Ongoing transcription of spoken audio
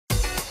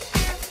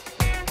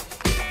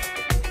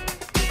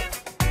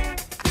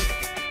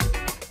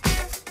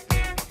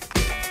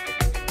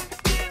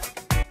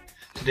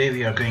Today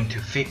we are going to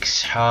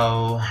fix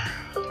how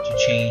to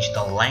change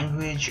the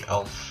language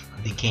of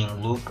the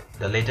Gameloop,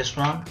 the latest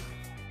one.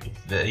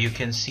 You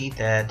can see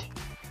that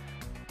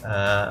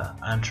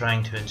I'm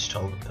trying to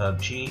install the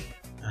PUBG.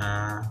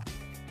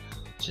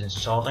 It's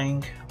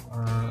installing.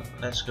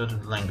 Let's go to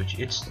the language.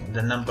 It's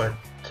the number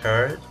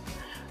third.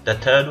 The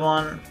third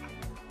one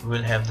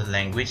will have the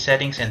language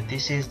settings, and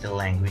this is the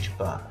language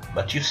bar.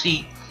 But you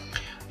see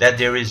that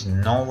there is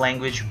no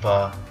language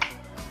bar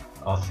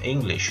of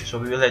English, so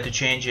we will have to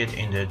change it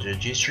in the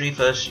registry.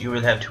 First you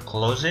will have to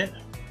close it.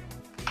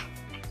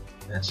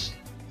 That's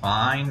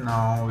fine.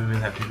 Now we will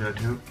have to go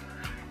to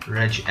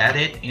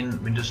regedit.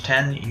 In Windows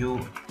 10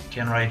 you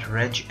can write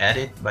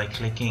regedit by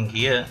clicking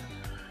here,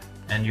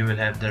 and you will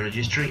have the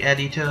registry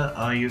editor,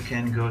 or you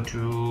can go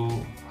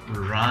to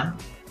run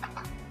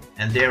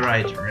and there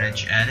write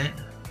regedit,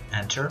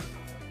 enter.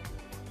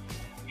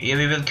 Here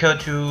we will go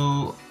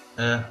to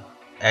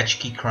H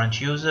key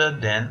current user,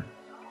 then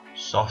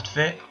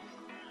software,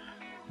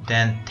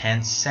 then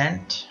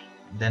Tencent,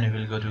 then we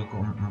will go to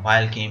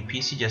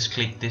MobileGamePC. Just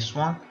click this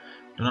one,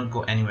 do not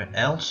go anywhere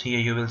else. Here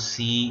you will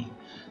see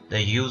the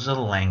user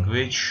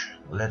language.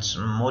 Let's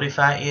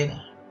modify it,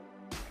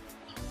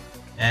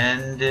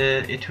 and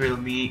it will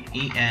be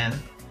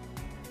EN-US.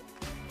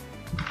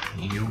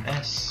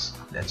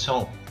 That's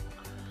all.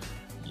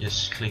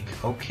 Just click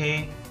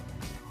OK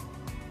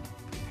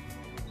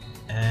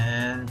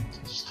and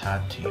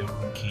start your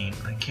game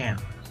again.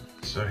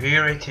 So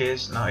here it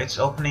is. Now it's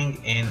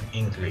opening in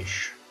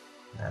English.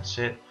 That's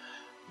it.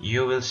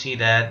 You will see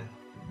that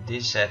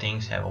these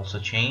settings have also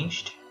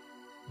changed.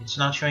 It's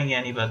not showing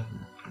any, but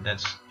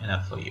that's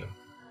enough for you.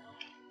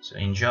 So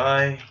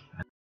enjoy.